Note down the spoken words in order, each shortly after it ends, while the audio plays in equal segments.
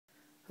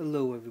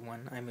Hello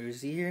everyone, I'm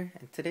Irzi here,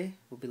 and today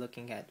we'll be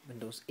looking at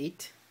Windows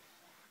 8.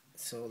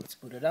 So let's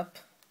boot it up.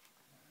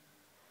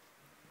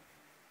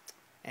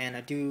 And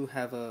I do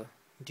have a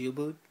dual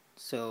boot,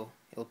 so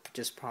it'll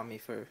just prompt me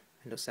for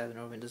Windows 7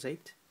 or Windows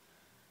 8.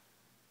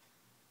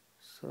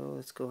 So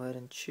let's go ahead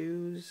and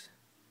choose.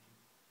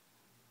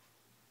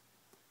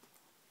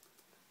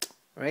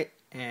 Alright,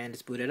 and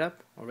it's booted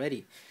up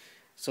already.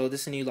 So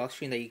this is a new lock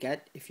screen that you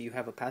get if you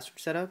have a password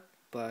set up,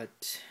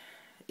 but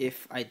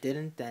if I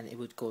didn't, then it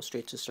would go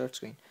straight to start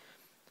screen.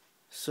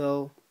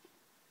 So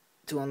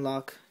to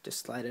unlock,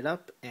 just slide it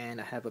up,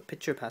 and I have a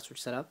picture password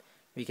set up.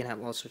 You can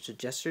have all sorts of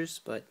gestures,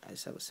 but I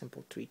just have a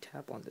simple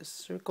 3-tap on this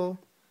circle.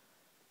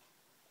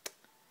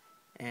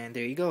 And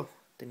there you go,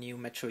 the new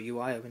Metro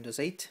UI of Windows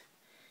 8.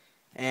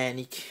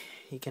 And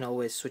you can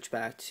always switch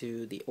back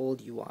to the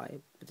old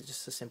UI with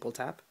just a simple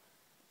tap.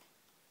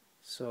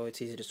 So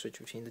it's easy to switch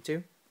between the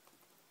two.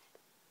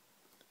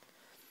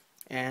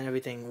 And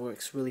everything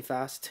works really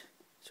fast.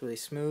 It's really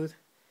smooth.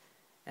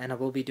 And I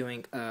will be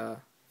doing a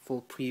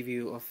full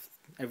preview of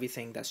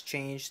everything that's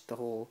changed, the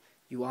whole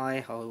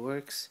UI, how it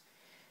works.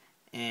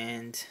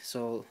 And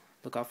so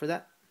look out for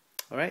that.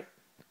 Alright,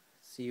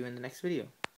 see you in the next video.